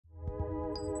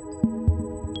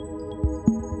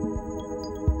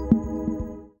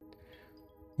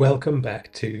Welcome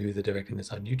back to the Direct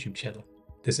Design YouTube channel.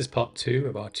 This is part 2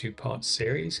 of our 2-part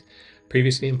series.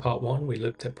 Previously in part 1, we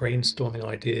looked at brainstorming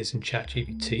ideas in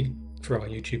ChatGPT for our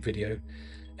YouTube video,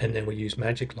 and then we used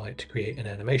MagicLight to create an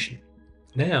animation.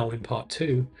 Now in part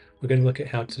 2, we're going to look at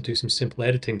how to do some simple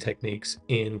editing techniques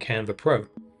in Canva Pro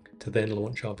to then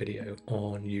launch our video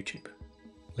on YouTube.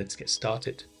 Let's get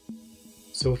started.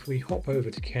 So if we hop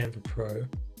over to Canva Pro,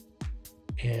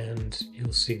 and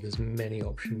you'll see there's many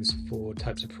options for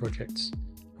types of projects.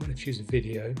 I'm going to choose a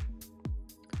video,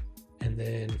 and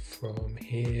then from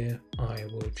here I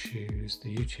will choose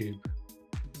the YouTube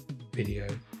video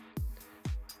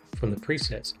from the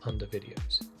presets under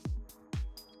videos.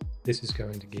 This is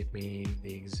going to give me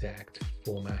the exact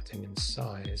formatting and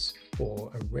size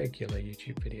for a regular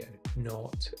YouTube video,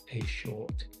 not a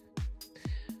short.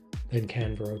 Then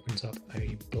Canva opens up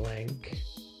a blank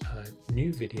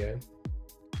new video.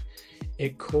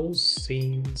 It calls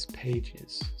scenes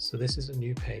pages. So this is a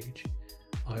new page.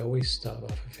 I always start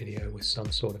off a video with some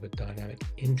sort of a dynamic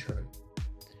intro.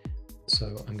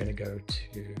 So I'm going to go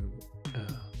to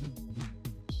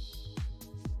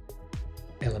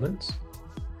Elements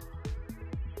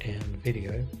and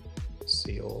Video,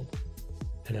 see all,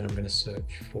 and then I'm going to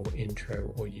search for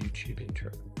intro or YouTube intro.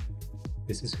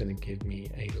 This is going to give me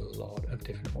a lot of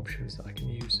different options that I can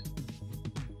use.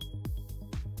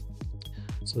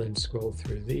 So then scroll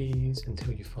through these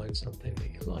until you find something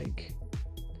that you like.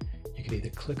 You can either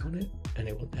click on it and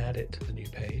it will add it to the new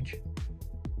page,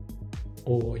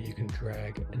 or you can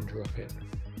drag and drop it.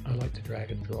 I like to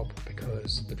drag and drop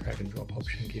because the drag and drop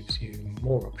option gives you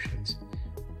more options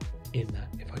in that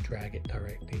if I drag it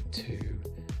directly to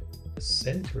the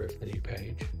center of the new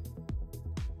page,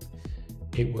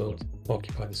 it will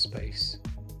occupy the space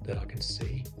that I can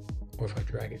see. Or if I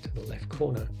drag it to the left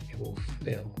corner, it will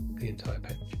fill the entire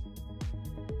page.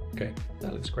 Okay,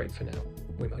 that looks great for now.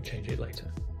 We might change it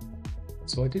later.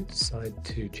 So I did decide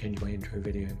to change my intro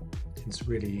video. It's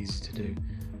really easy to do.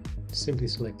 Simply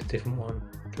select a different one,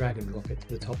 drag and drop it to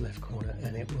the top left corner,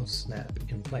 and it will snap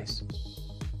in place.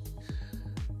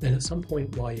 Then at some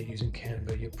point while you're using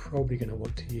Canva, you're probably going to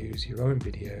want to use your own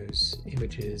videos,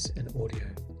 images, and audio.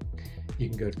 You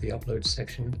can go to the upload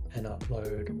section and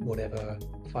upload whatever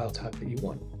file type that you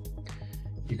want.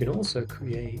 You can also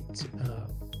create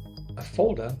a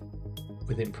folder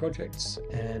within projects,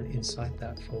 and inside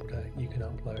that folder you can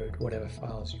upload whatever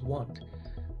files you want.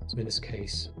 So in this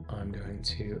case I'm going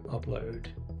to upload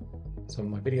some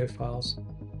of my video files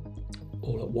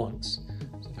all at once.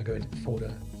 So if I go into the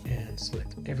folder and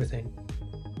select everything,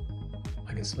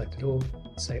 I can select it all,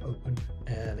 say open,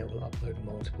 and it will upload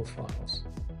multiple files.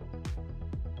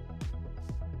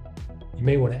 You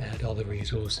may want to add other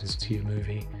resources to your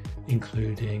movie,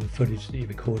 including footage that you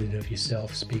recorded of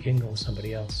yourself speaking or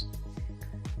somebody else.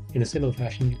 In a similar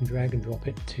fashion, you can drag and drop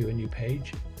it to a new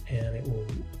page and it will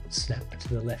snap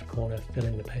to the left corner,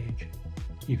 filling the page.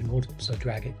 You can also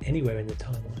drag it anywhere in the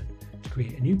timeline to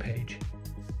create a new page.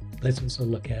 Let's also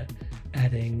look at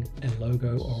adding a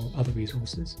logo or other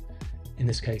resources. In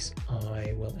this case,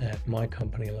 I will add my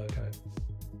company logo.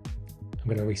 I'm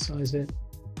going to resize it,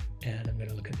 and I'm going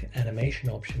to look at the animation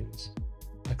options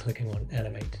by clicking on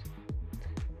Animate.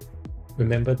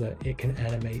 Remember that it can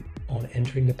animate on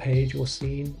entering the page or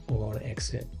scene, or on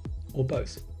exit, or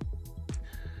both.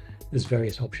 There's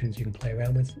various options you can play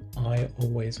around with. I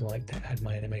always like to add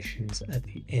my animations at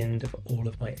the end of all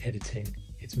of my editing.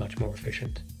 It's much more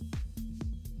efficient.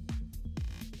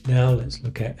 Now let's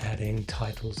look at adding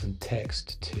titles and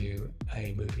text to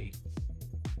a movie.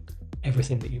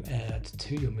 Everything that you add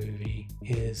to your movie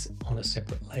is on a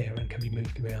separate layer and can be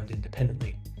moved around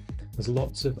independently. There's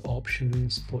lots of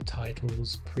options for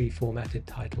titles, pre-formatted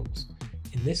titles.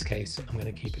 In this case, I'm going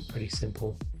to keep it pretty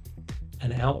simple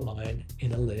and outline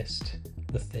in a list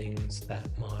the things that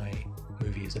my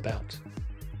movie is about.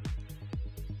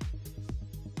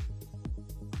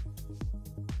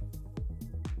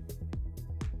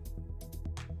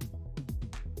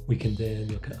 We can then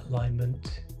look at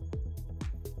alignment,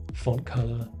 font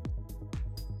color,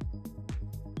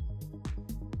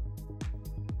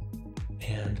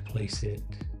 and place it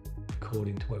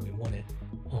according to where we want it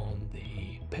on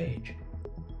the page.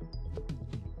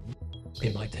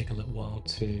 It might take a little while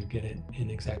to get it in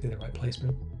exactly the right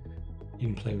placement. You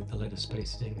can play with the letter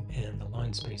spacing and the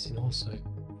line spacing also.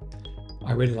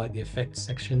 I really like the effects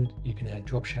section. You can add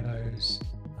drop shadows,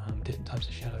 different types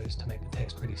of shadows to make the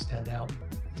text really stand out,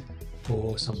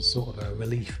 or some sort of a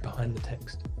relief behind the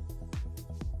text.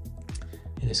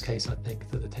 In this case, I think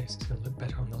that the text is going to look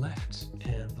better on the left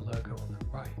and the logo on the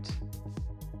right.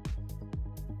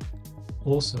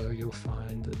 Also, you'll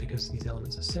find that because these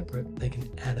elements are separate, they can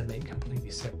animate completely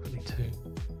separately too.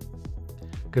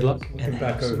 Good luck. Looking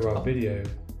back over our video,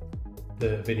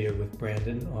 the video with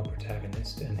Brandon, our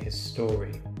protagonist, and his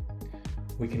story,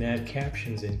 we can add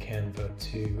captions in Canva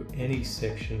to any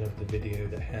section of the video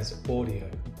that has audio.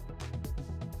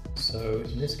 So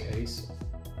in this case,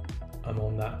 I'm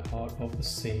on that part of the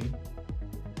scene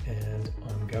and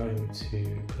I'm going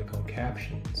to click on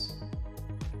captions.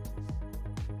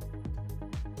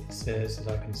 It says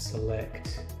that I can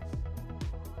select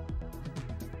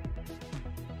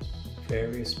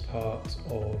various parts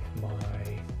of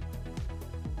my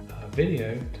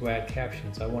video to add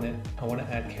captions. I want to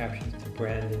add captions to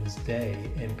Brandon's Day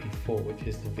MP4, which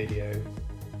is the video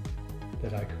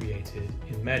that I created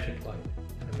in MagicLight.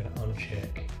 And I'm going to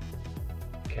uncheck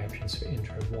captions for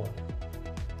intro 1.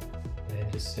 And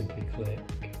then just simply click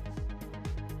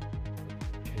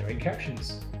generate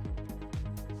captions.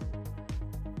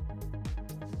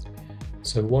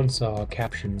 So once our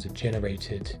captions are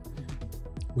generated,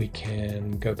 we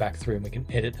can go back through and we can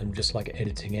edit them just like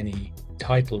editing any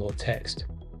title or text.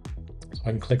 So I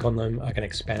can click on them, I can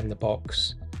expand the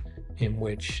box in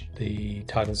which the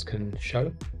titles can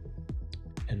show,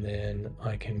 and then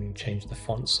I can change the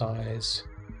font size,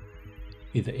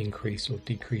 either increase or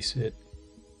decrease it.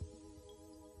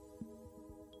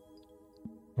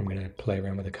 I'm going to play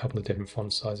around with a couple of different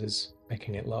font sizes,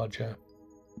 making it larger.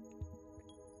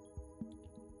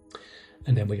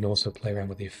 And then we can also play around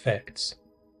with the effects.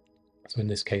 So in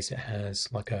this case, it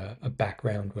has like a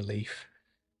background relief,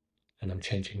 and I'm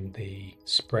changing the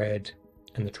spread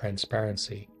and the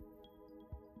transparency.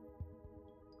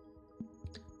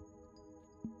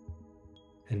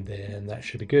 And then that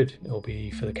should be good. It'll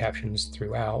be for the captions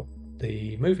throughout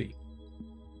the movie.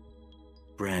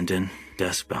 Brandon,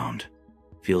 desk-bound,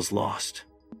 feels lost,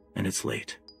 and it's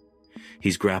late.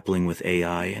 He's grappling with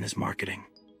AI and his marketing.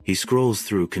 He scrolls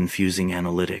through confusing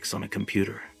analytics on a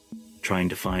computer, trying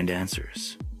to find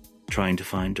answers, trying to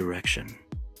find direction.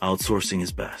 Outsourcing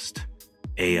is best.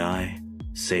 AI,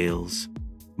 sales,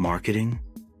 marketing,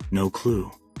 no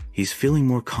clue. He's feeling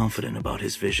more confident about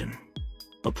his vision.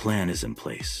 A plan is in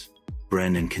place.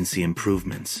 Brandon can see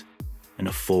improvements and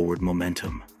a forward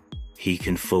momentum. He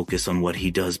can focus on what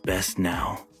he does best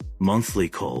now. Monthly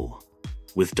call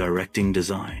with directing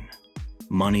design.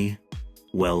 Money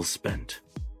well spent.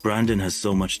 Brandon has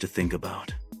so much to think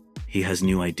about. He has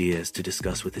new ideas to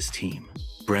discuss with his team.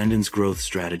 Brandon's growth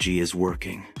strategy is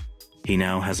working. He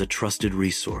now has a trusted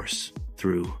resource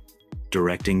through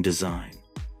directing design.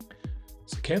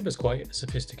 So Canva is quite a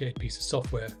sophisticated piece of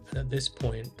software, and at this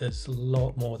point there's a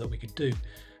lot more that we could do.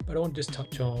 But I want to just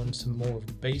touch on some more of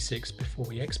the basics before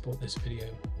we export this video.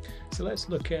 So let's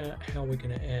look at how we're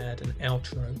going to add an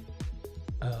outro,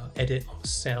 edit our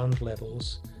sound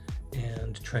levels,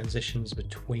 and transitions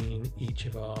between each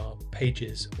of our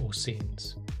pages or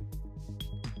scenes.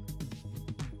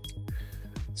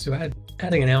 So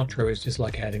adding an outro is just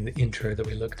like adding the intro that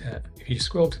we looked at. If you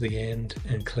scroll to the end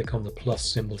and click on the plus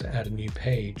symbol to add a new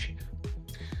page,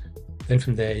 then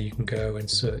from there you can go and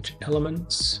search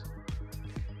elements,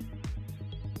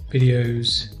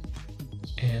 videos,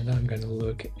 and I'm going to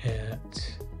look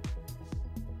at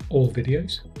all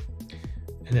videos,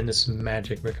 and then there's some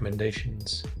magic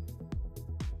recommendations.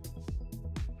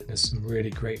 There's some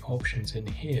really great options in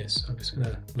here, so I'm just going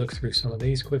to look through some of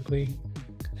these quickly,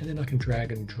 and then I can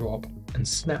drag and drop and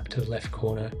snap to the left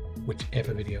corner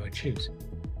whichever video I choose.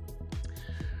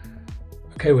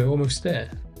 Okay, we're almost there.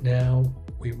 Now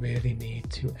we really need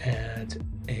to add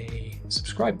a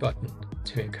subscribe button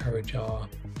to encourage our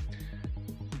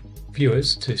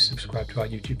viewers to subscribe to our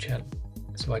YouTube channel.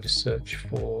 So I just search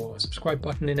for subscribe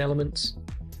button in Elements.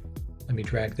 Let me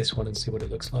drag this one and see what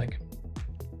it looks like.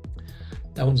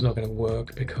 That one's not going to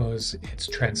work because it's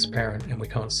transparent and we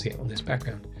can't see it on this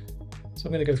background. So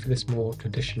I'm going to go for this more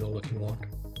traditional looking one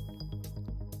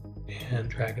and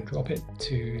drag and drop it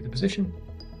to the position.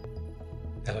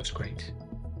 That looks great.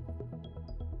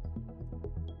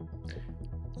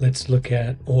 Let's look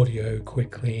at audio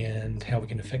quickly and how we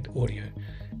can affect audio.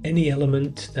 Any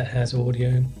element that has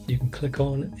audio you can click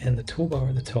on, and the toolbar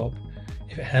at the top,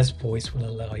 if it has voice, will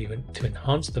allow you to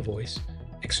enhance the voice,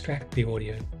 extract the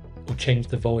audio, or change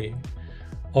the volume.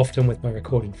 Often with my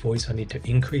recorded voice I need to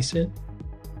increase it,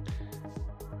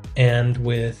 and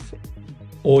with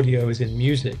audio as in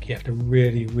music you have to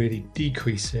really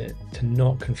decrease it to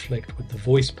not conflict with the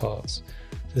voice parts.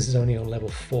 This is only on level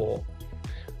 4.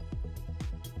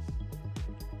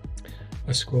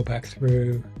 I scroll back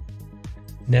through.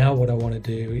 Now what I want to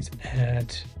do is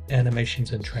add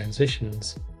animations and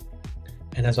transitions,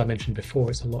 And as I mentioned before,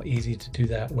 it's a lot easier to do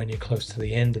that when you're close to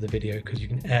the end of the video because you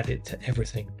can add it to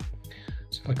everything.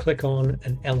 So if I click on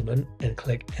an element and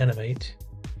click animate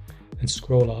and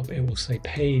scroll up, it will say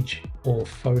page or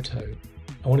photo.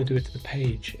 I want to do it to the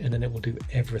page, and then it will do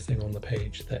everything on the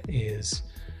page that is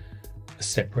a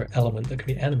separate element that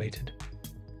can be animated.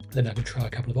 Then I can try a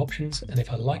couple of options, and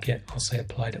if I like it, I'll say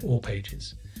apply to all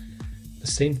pages. The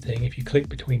same thing, if you click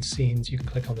between scenes, you can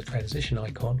click on the transition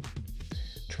icon,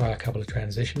 try a couple of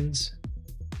transitions,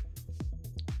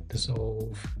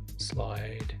 dissolve,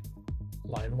 slide,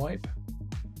 line wipe.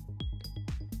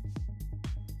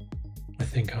 I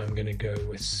think I'm going to go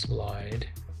with slide.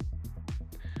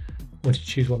 Once you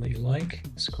choose one that you like,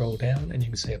 scroll down and you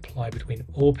can say apply between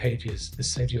all pages. This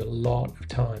saves you a lot of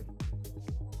time.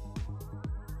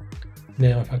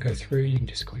 Now if I go through, you can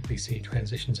just quickly see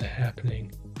transitions are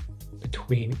happening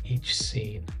between each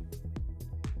scene.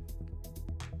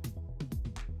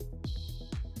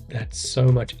 That's so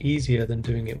much easier than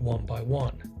doing it one by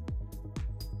one.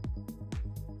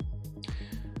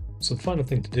 So the final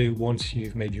thing to do once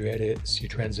you've made your edits, your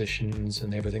transitions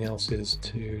and everything else is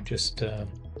to just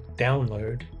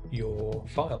download your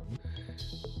file.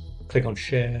 Click on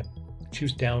share,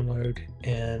 choose download,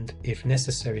 and if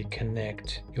necessary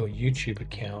connect your YouTube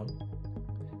account,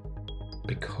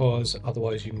 because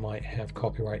otherwise you might have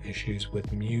copyright issues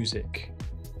with music.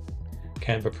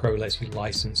 Canva Pro lets you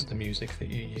license the music that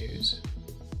you use.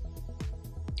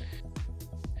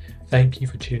 Thank you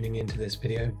for tuning into this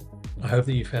video. I hope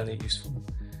that you found it useful.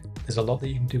 There's a lot that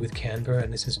you can do with Canva,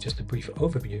 and this is just a brief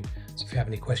overview. So if you have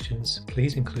any questions,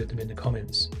 please include them in the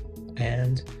comments.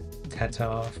 And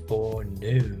ta-ta for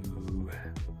now.